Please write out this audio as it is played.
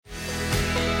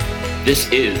This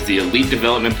is the Elite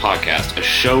Development Podcast, a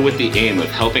show with the aim of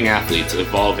helping athletes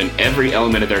evolve in every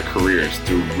element of their careers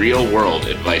through real-world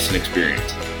advice and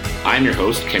experience. I'm your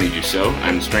host, Kenny Dussault.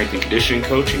 I'm a strength and conditioning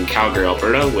coach in Calgary,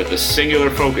 Alberta, with a singular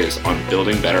focus on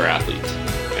building better athletes.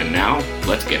 And now,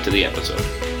 let's get to the episode.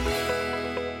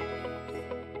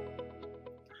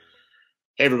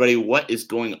 Hey everybody, what is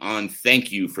going on?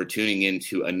 Thank you for tuning in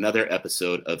to another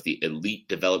episode of the Elite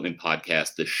Development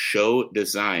Podcast, the show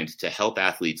designed to help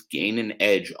athletes gain an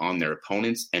edge on their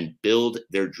opponents and build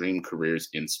their dream careers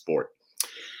in sport.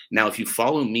 Now, if you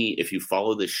follow me, if you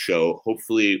follow this show,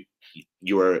 hopefully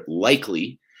you are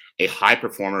likely a high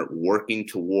performer working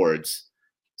towards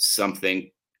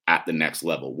something at the next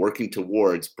level, working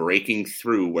towards breaking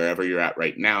through wherever you're at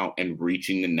right now and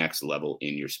reaching the next level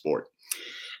in your sport.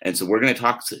 And so we're going to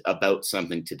talk about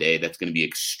something today that's going to be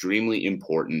extremely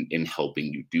important in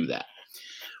helping you do that.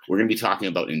 We're going to be talking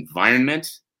about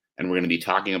environment, and we're going to be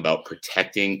talking about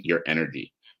protecting your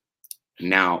energy.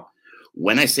 Now,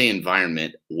 when I say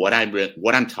environment, what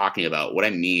I'm talking about, what I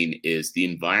mean is the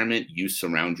environment you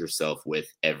surround yourself with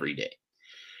every day.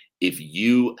 If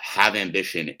you have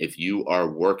ambition, if you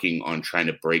are working on trying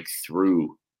to break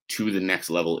through to the next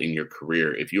level in your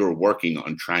career, if you're working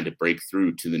on trying to break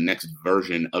through to the next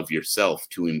version of yourself,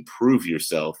 to improve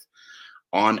yourself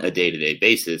on a day-to-day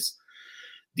basis,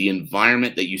 the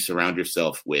environment that you surround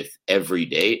yourself with every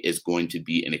day is going to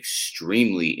be an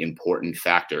extremely important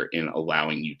factor in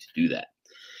allowing you to do that.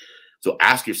 So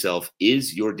ask yourself,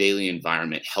 is your daily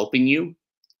environment helping you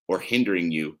or hindering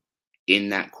you in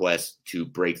that quest to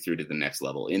break through to the next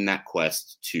level, in that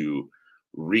quest to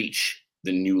reach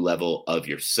the new level of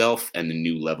yourself and the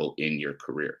new level in your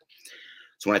career?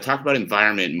 So when I talk about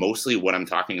environment, mostly what I'm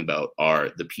talking about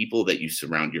are the people that you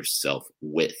surround yourself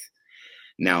with.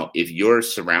 Now, if you're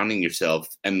surrounding yourself,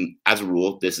 and as a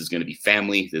rule, this is going to be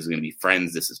family, this is going to be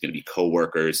friends, this is going to be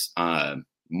coworkers,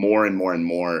 more and more and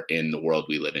more in the world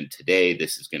we live in today,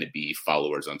 this is going to be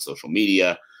followers on social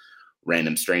media,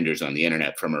 random strangers on the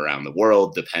internet from around the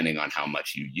world, depending on how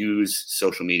much you use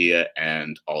social media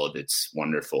and all of its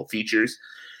wonderful features.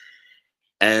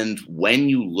 And when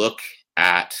you look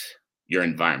at your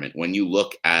environment, when you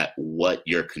look at what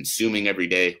you're consuming every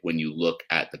day, when you look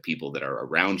at the people that are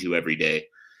around you every day,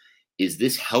 is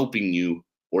this helping you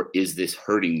or is this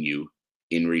hurting you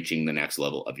in reaching the next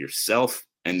level of yourself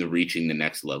and reaching the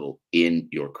next level in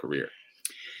your career?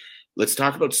 Let's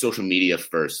talk about social media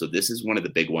first. So this is one of the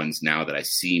big ones now that I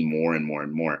see more and more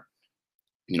and more.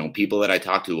 You know, people that I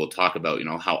talk to will talk about, you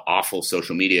know, how awful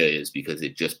social media is because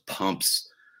it just pumps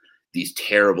these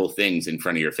terrible things in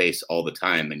front of your face all the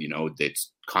time. And, you know,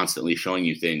 it's constantly showing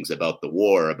you things about the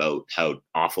war, about how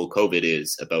awful COVID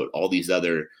is, about all these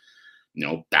other, you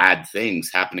know, bad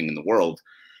things happening in the world.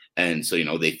 And so, you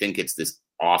know, they think it's this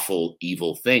awful,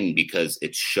 evil thing because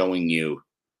it's showing you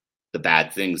the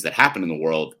bad things that happen in the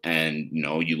world. And, you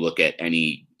know, you look at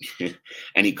any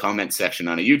comment section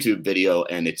on a YouTube video,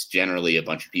 and it's generally a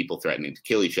bunch of people threatening to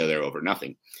kill each other over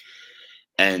nothing.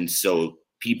 And so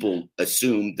people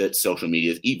assume that social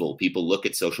media is evil. People look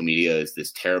at social media as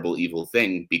this terrible, evil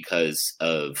thing because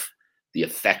of the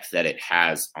effect that it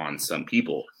has on some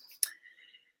people.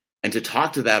 And to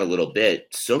talk to that a little bit,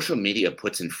 social media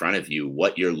puts in front of you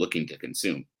what you're looking to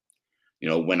consume. You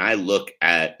know, when I look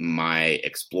at my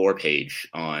Explore page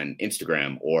on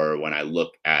Instagram, or when I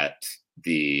look at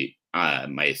the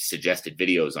my suggested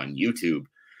videos on YouTube,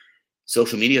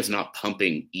 social media is not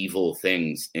pumping evil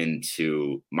things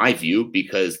into my view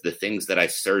because the things that I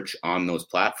search on those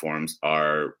platforms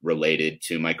are related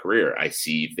to my career. I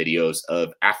see videos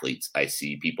of athletes. I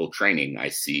see people training. I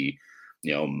see,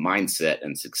 you know, mindset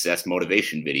and success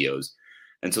motivation videos.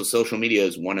 And so social media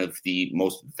is one of the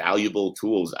most valuable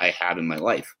tools I have in my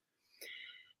life.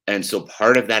 And so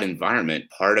part of that environment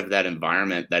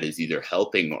that is either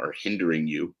helping or hindering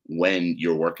you when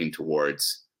you're working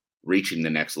towards reaching the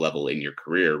next level in your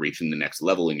career, reaching the next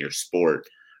level in your sport,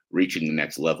 reaching the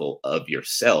next level of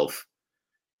yourself,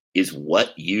 is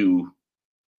what you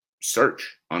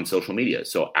search on social media.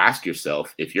 So ask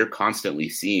yourself, if you're constantly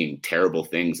seeing terrible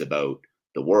things about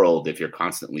the world, if you're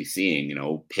constantly seeing, you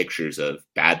know, pictures of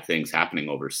bad things happening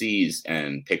overseas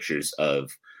and pictures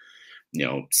of, you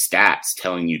know, stats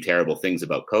telling you terrible things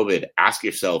about COVID, ask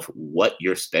yourself what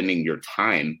you're spending your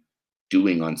time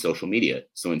doing on social media.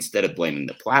 So instead of blaming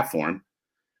the platform,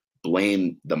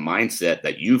 blame the mindset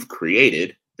that you've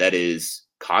created that is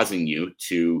causing you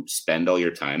to spend all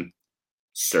your time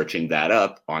searching that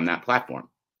up on that platform.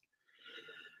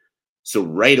 So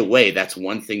right away, that's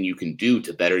one thing you can do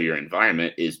to better your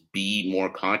environment, is be more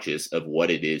conscious of what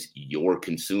it is you're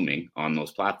consuming on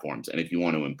those platforms. And if you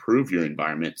want to improve your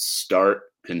environment, start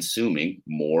consuming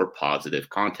more positive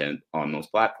content on those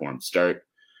platforms. Start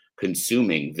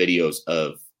consuming videos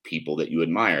of people that you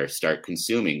admire. Start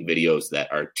consuming videos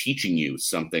that are teaching you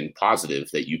something positive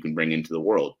that you can bring into the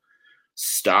world.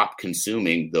 Stop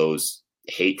consuming those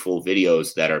hateful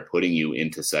videos that are putting you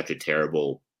into such a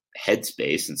terrible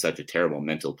headspace and such a terrible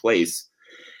mental place,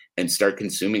 and start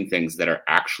consuming things that are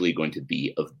actually going to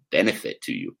be of benefit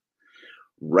to you.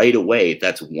 Right away,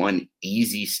 that's one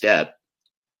easy step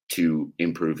to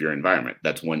improve your environment.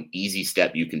 That's one easy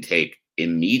step you can take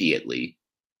immediately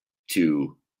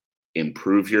to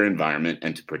improve your environment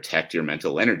and to protect your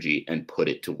mental energy and put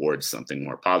it towards something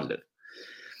more positive.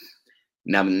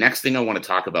 Now, the next thing I want to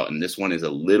talk about, and this one is a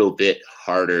little bit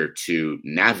harder to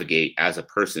navigate as a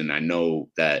person. I know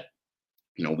that,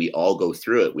 we all go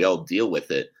through it. We all deal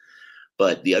with it.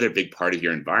 But the other big part of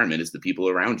your environment is the people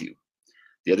around you.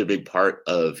 The other big part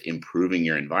of improving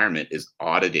your environment is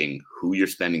auditing who you're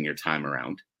spending your time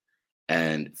around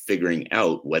and figuring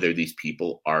out whether these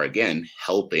people are, again,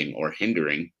 helping or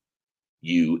hindering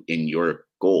you in your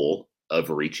goal of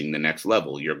reaching the next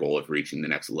level, your goal of reaching the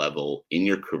next level in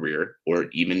your career, or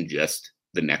even just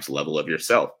the next level of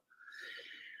yourself.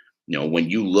 When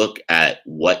you look at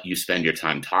what you spend your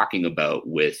time talking about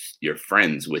with your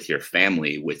friends, with your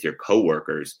family, with your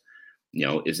coworkers,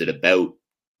 is it about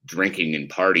drinking and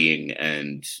partying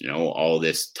and, all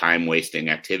this time wasting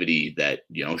activity that,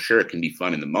 sure, it can be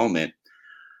fun in the moment,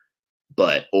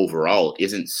 but overall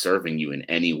isn't serving you in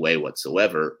any way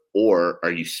whatsoever? Or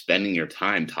are you spending your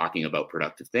time talking about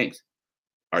productive things?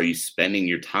 Are you spending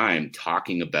your time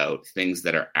talking about things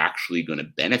that are actually going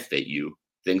to benefit you,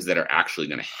 things that are actually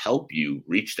going to help you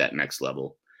reach that next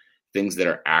level, things that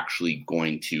are actually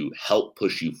going to help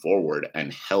push you forward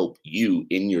and help you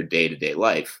in your day-to-day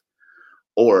life?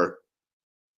 Or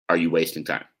are you wasting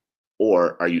time?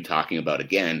 Or are you talking about,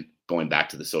 again, going back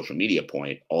to the social media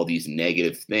point, all these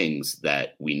negative things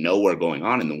that we know are going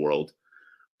on in the world,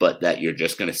 but that you're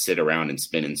just going to sit around and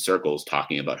spin in circles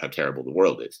talking about how terrible the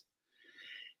world is?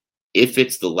 If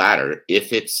it's the latter,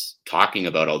 if it's talking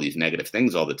about all these negative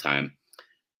things all the time,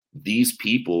 these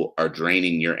people are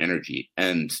draining your energy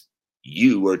and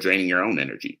you are draining your own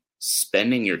energy.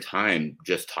 Spending your time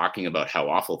just talking about how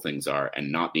awful things are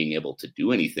and not being able to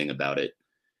do anything about it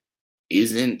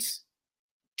isn't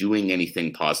doing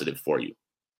anything positive for you.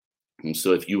 And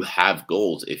so if you have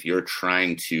goals, if you're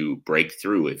trying to break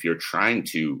through, if you're trying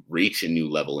to reach a new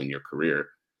level in your career,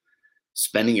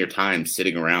 spending your time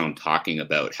sitting around talking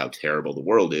about how terrible the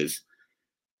world is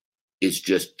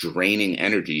just draining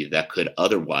energy that could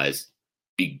otherwise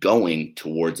be going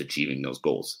towards achieving those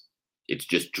goals. It's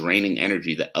just draining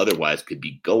energy that otherwise could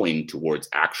be going towards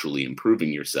actually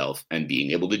improving yourself and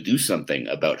being able to do something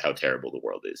about how terrible the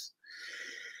world is.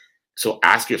 So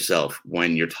ask yourself,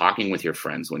 when you're talking with your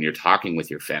friends, when you're talking with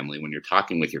your family, when you're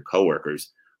talking with your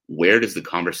coworkers, where does the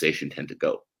conversation tend to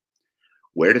go?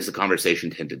 Where does the conversation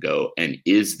tend to go? And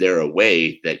is there a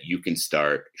way that you can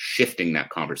start shifting that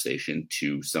conversation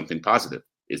to something positive?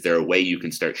 Is there a way you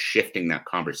can start shifting that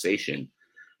conversation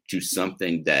to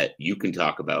something that you can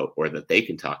talk about or that they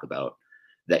can talk about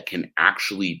that can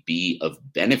actually be of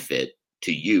benefit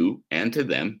to you and to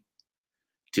them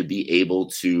to be able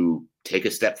to take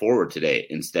a step forward today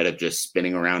instead of just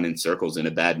spinning around in circles in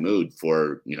a bad mood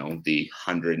for, the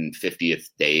 150th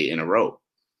day in a row?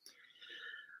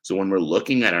 So when we're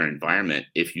looking at our environment,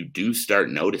 if you do start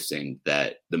noticing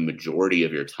that the majority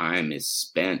of your time is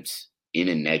spent in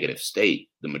a negative state,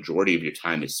 the majority of your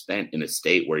time is spent in a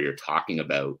state where you're talking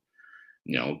about,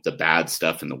 the bad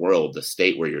stuff in the world, the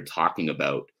state where you're talking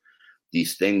about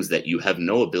these things that you have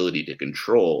no ability to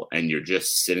control, and you're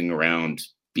just sitting around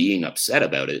being upset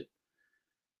about it,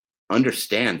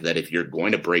 understand that if you're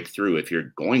going to break through, if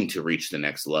you're going to reach the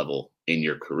next level in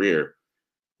your career,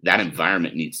 that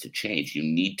environment needs to change. You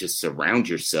need to surround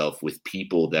yourself with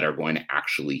people that are going to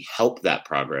actually help that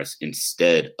progress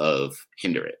instead of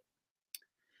hinder it.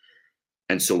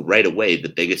 And so right away, the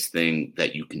biggest thing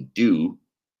that you can do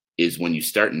is when you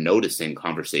start noticing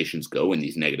conversations go in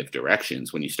these negative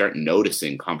directions, when you start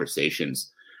noticing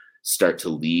conversations start to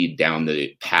lead down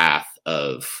the path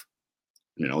of,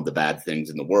 the bad things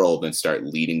in the world and start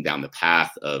leading down the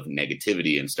path of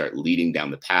negativity and start leading down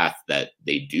the path that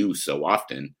they do so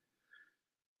often,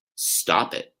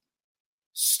 stop it.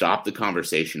 Stop the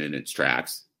conversation in its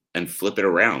tracks and flip it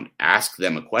around. Ask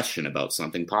them a question about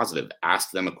something positive.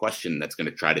 Ask them a question that's going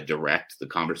to try to direct the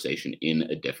conversation in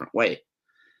a different way.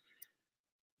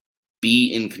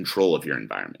 Be in control of your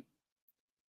environment.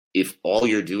 If all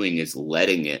you're doing is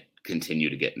letting it continue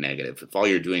to get negative, if all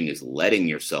you're doing is letting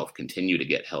yourself continue to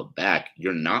get held back,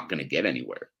 you're not going to get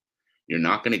anywhere. You're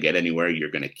not going to get anywhere.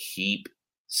 You're going to keep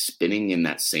spinning in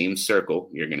that same circle.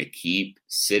 You're going to keep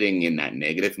sitting in that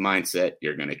negative mindset.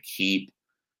 You're going to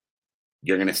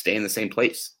stay in the same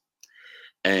place.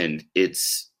 And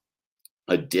it's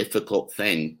a difficult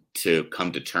thing to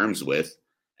come to terms with,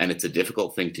 and it's a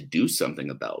difficult thing to do something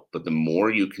about. But the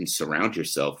more you can surround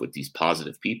yourself with these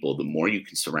positive people, the more you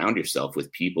can surround yourself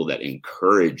with people that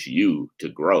encourage you to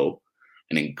grow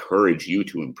and encourage you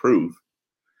to improve,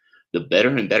 the better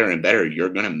and better and better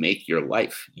you're going to make your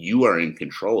life. You are in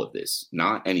control of this,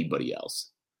 not anybody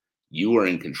else. You are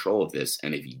in control of this.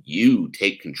 And if you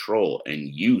take control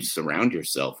and you surround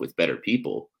yourself with better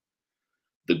people,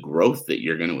 the growth that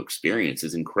you're going to experience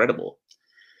is incredible.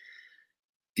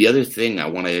 The other thing I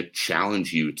want to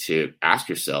challenge you to ask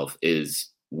yourself is,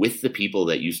 with the people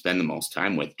that you spend the most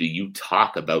time with, do you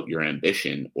talk about your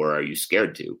ambition, or are you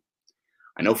scared to?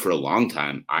 I know for a long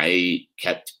time, I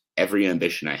kept every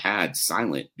ambition I had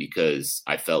silent because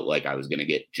I felt like I was going to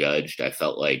get judged. I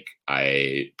felt like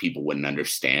people wouldn't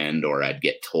understand, or I'd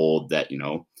get told that,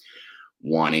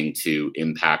 wanting to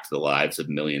impact the lives of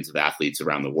millions of athletes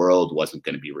around the world wasn't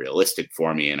going to be realistic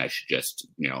for me, and I should just,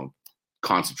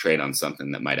 concentrate on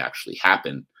something that might actually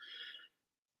happen.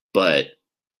 But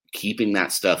keeping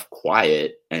that stuff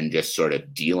quiet and just sort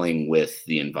of dealing with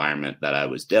the environment that I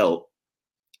was dealt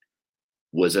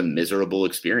was a miserable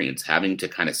experience, having to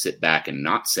kind of sit back and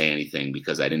not say anything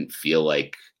because I didn't feel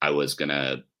like I was going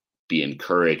to be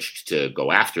encouraged to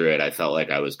go after it. I felt like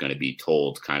I was going to be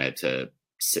told kind of to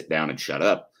sit down and shut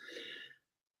up.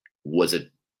 Was a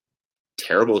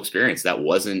terrible experience. That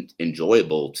wasn't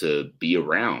enjoyable to be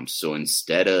around. So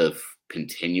instead of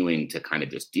continuing to kind of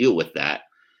just deal with that,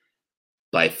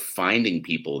 by finding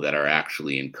people that are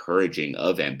actually encouraging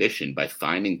of ambition, by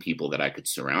finding people that I could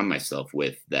surround myself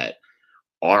with that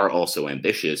are also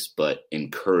ambitious, but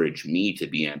encourage me to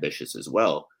be ambitious as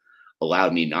well,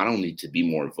 allowed me not only to be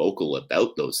more vocal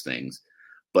about those things,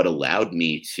 but allowed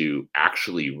me to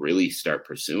actually really start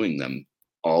pursuing them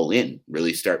all in,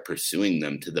 really start pursuing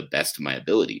them to the best of my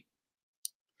ability.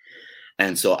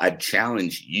 And so I'd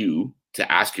challenge you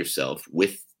to ask yourself,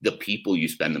 with the people you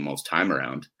spend the most time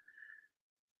around,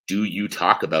 do you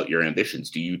talk about your ambitions?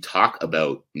 Do you talk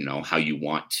about, how you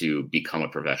want to become a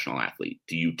professional athlete?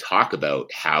 Do you talk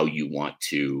about how you want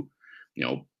to,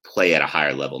 play at a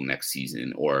higher level next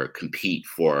season or compete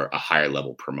for a higher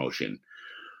level promotion?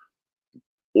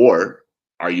 Or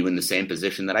are you in the same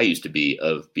position that I used to be,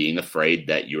 of being afraid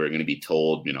that you are going to be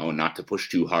told, not to push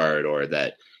too hard, or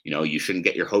that, you shouldn't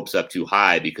get your hopes up too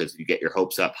high, because if you get your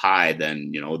hopes up high,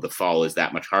 then, the fall is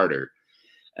that much harder,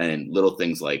 and little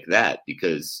things like that.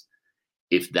 Because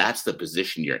if that's the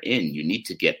position you're in, you need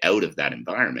to get out of that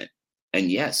environment. And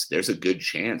yes, there's a good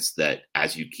chance that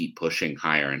as you keep pushing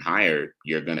higher and higher,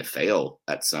 you're going to fail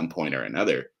at some point or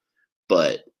another.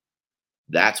 But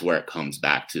that's where it comes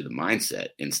back to the mindset.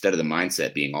 Instead of the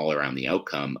mindset being all around the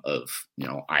outcome of,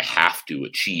 I have to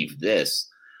achieve this,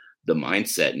 the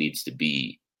mindset needs to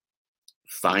be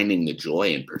finding the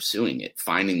joy in pursuing it,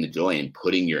 finding the joy in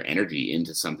putting your energy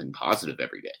into something positive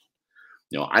every day.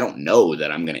 I don't know that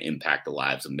I'm going to impact the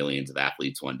lives of millions of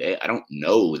athletes one day. I don't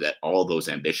know that all those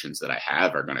ambitions that I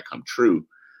have are going to come true.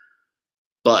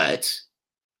 But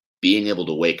being able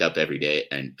to wake up every day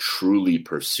and truly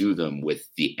pursue them with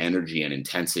the energy and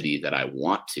intensity that I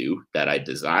want to, that I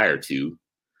desire to,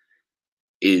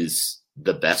 is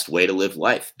the best way to live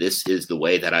life. This is the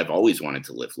way that I've always wanted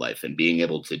to live life, and being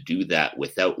able to do that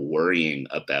without worrying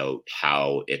about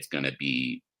how it's going to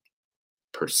be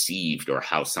perceived, or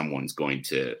how someone's going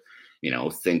to,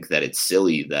 think that it's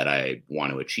silly that I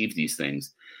want to achieve these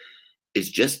things, is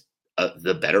just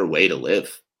the better way to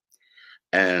live.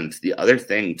 And the other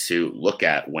thing to look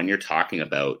at when you're talking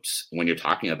about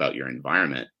your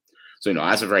environment. So,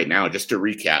 as of right now, just to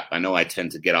recap, I know I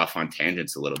tend to get off on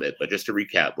tangents a little bit, but just to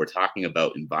recap, we're talking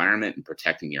about environment and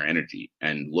protecting your energy,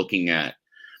 and looking at,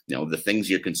 the things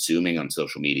you're consuming on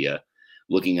social media,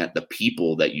 looking at the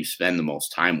people that you spend the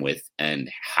most time with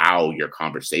and how your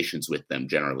conversations with them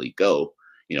generally go.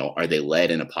 Are they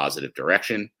led in a positive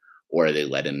direction, or are they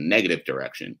led in a negative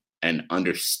direction? And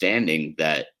understanding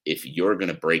that if you're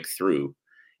going to break through,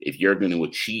 if you're going to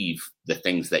achieve the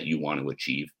things that you want to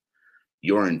achieve,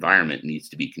 your environment needs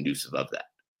to be conducive of that.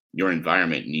 Your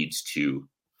environment needs to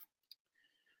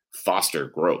foster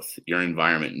growth. Your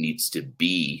environment needs to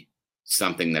be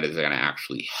something that is going to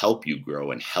actually help you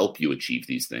grow and help you achieve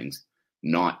these things,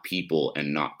 not people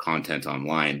and not content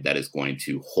online that is going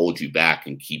to hold you back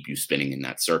and keep you spinning in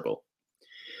that circle.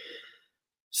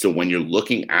 So when you're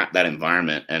looking at that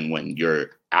environment, and when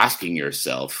you're asking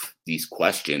yourself these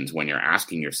questions, when you're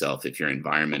asking yourself if your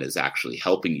environment is actually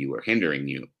helping you or hindering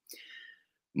you,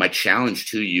 My challenge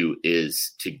to you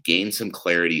is to gain some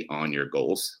clarity on your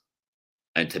goals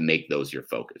and to make those your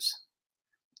focus.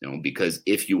 Because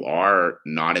if you are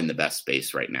not in the best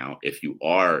space right now, if you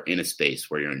are in a space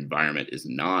where your environment is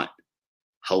not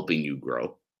helping you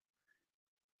grow,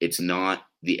 it's not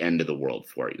the end of the world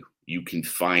for you. You can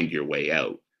find your way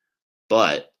out.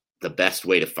 But the best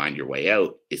way to find your way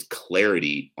out is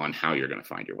clarity on how you're going to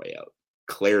find your way out.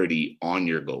 Clarity on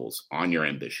your goals, on your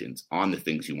ambitions, on the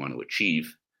things you want to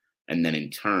achieve. And then in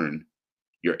turn,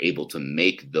 you're able to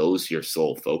make those your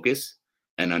sole focus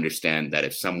and understand that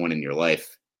if someone in your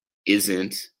life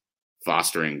isn't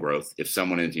fostering growth, if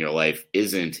someone in your life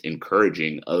isn't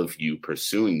encouraging of you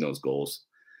pursuing those goals,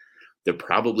 they're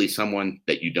probably someone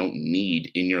that you don't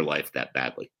need in your life that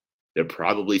badly. They're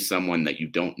probably someone that you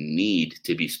don't need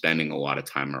to be spending a lot of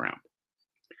time around.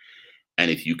 And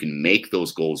if you can make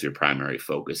those goals your primary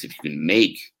focus, if you can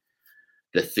make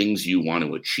the things you want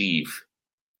to achieve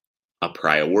a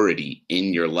priority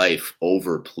in your life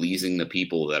over pleasing the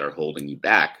people that are holding you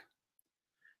back,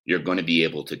 you're going to be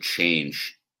able to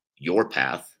change your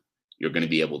path. You're going to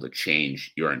be able to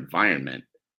change your environment.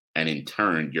 And in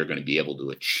turn, you're going to be able to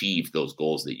achieve those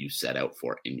goals that you set out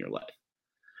for in your life.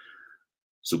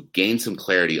 So gain some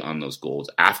clarity on those goals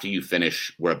after you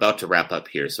finish. We're about to wrap up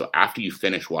here. So after you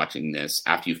finish watching this,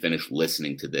 after you finish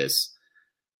listening to this,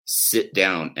 sit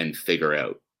down and figure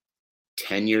out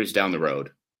 10 years down the road,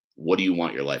 what do you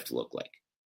want your life to look like?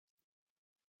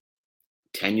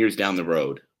 10 years down the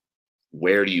road,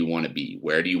 where do you want to be?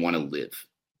 Where do you want to live?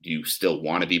 Do you still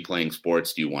want to be playing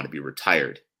sports? Do you want to be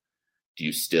retired?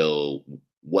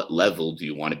 What level do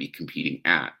you want to be competing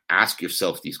at? Ask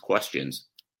yourself these questions,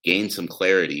 gain some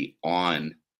clarity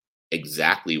on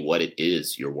exactly what it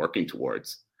is you're working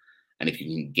towards. And if you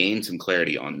can gain some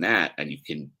clarity on that, and you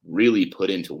can really put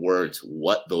into words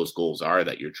what those goals are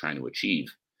that you're trying to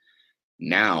achieve,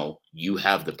 now you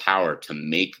have the power to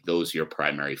make those your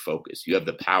primary focus. You have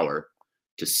the power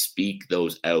to speak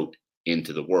those out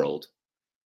into the world.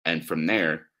 And from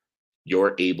there,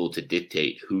 you're able to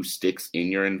dictate who sticks in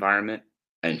your environment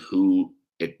and who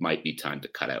it might be time to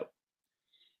cut out.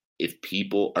 If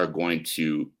people are going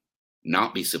to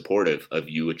not be supportive of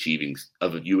you achieving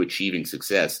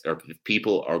success, or if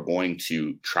people are going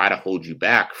to try to hold you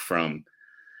back from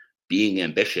being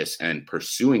ambitious and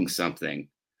pursuing something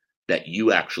that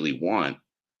you actually want,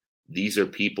 these are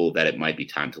people that it might be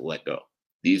time to let go.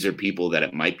 These are people that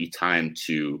it might be time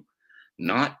to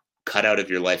not cut out of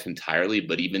your life entirely,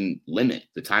 but even limit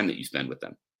the time that you spend with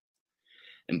them.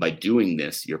 And by doing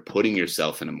this, you're putting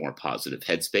yourself in a more positive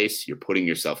headspace, you're putting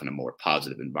yourself in a more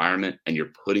positive environment, and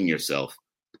you're putting yourself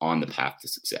on the path to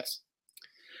success.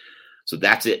 So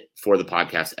that's it for the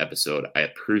podcast episode. I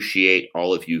appreciate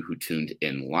all of you who tuned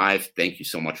in live. Thank you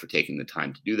so much for taking the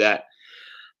time to do that.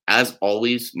 As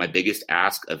always, my biggest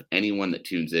ask of anyone that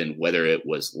tunes in, whether it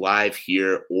was live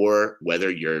here or whether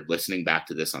you're listening back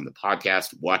to this on the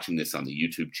podcast, watching this on the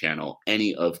YouTube channel,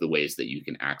 any of the ways that you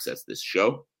can access this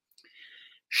show,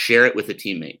 share it with a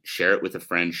teammate, share it with a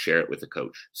friend, share it with a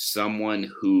coach, someone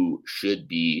who should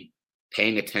be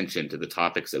paying attention to the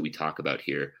topics that we talk about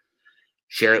here.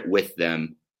 Share it with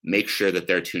them, make sure that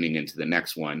they're tuning into the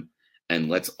next one, and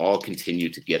let's all continue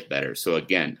to get better. So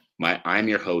again, I'm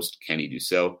your host, Kenny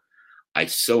Dussault. I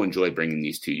so enjoy bringing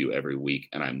these to you every week,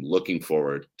 and I'm looking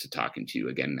forward to talking to you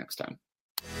again next time.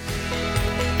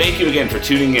 Thank you again for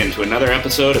tuning in to another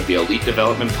episode of the Elite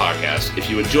Development Podcast. If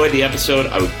you enjoyed the episode,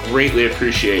 I would greatly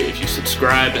appreciate if you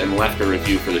subscribed and left a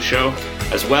review for the show.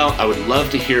 As well, I would love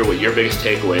to hear what your biggest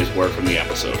takeaways were from the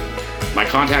episode. My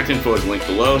contact info is linked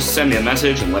below. Send me a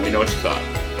message and let me know what you thought.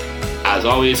 As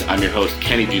always, I'm your host,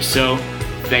 Kenny Dussault.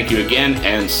 Thank you again,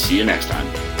 and see you next time.